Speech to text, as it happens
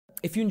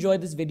If you enjoyed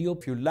this video,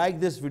 if you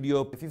like this video,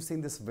 if you've seen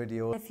this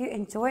video, if you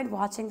enjoyed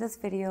watching this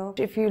video,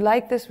 if you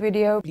like this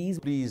video, please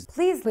please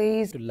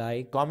to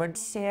like, comment,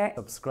 share,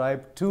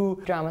 subscribe to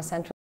Drama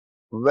Central.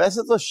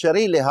 वैसे तो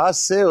शरई लिहाज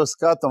से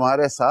उसका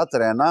तुम्हारे साथ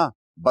रहना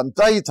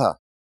बनता ही था,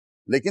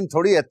 लेकिन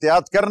थोड़ी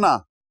एहतियात करना,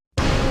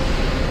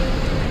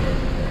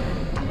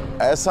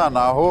 ऐसा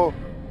ना हो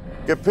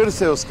कि फिर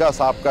से उसका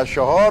आपका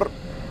शौहर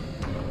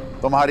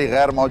तुम्हारी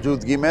गैर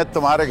मौजूदगी में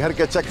तुम्हारे घर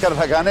के चक्कर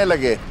लगाने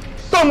लगे।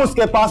 तुम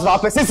उसके पास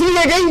वापस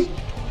इसलिए गई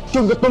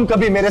क्योंकि तुम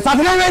कभी मेरे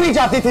साथ रहना नहीं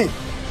चाहती थी।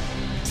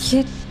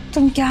 ये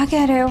तुम क्या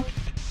कह रहे हो?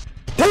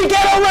 ठीक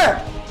कह रहा हूं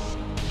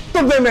मैं।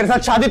 तुमने मेरे साथ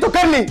शादी तो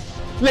कर ली,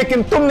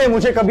 लेकिन तुमने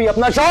मुझे कभी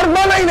अपना शौहर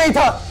माना ही नहीं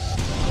था।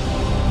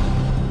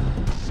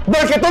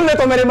 बल्कि तुमने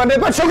तो मेरे मरने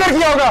पर शुक्र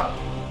किया होगा,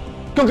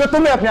 क्योंकि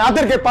तुम्हें अपने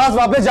आदिर के पास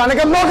वापस जाने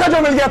का मौका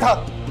जो मिल गया था।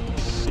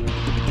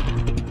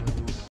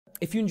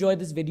 if you enjoyed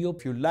this video,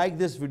 if you like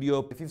this video,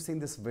 if you've seen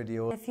this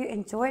video, If you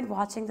enjoyed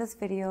watching this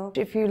video,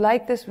 If you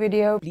like this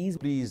video, please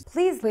please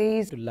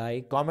please to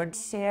like, comment,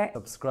 share,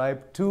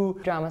 subscribe to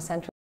Drama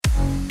Central.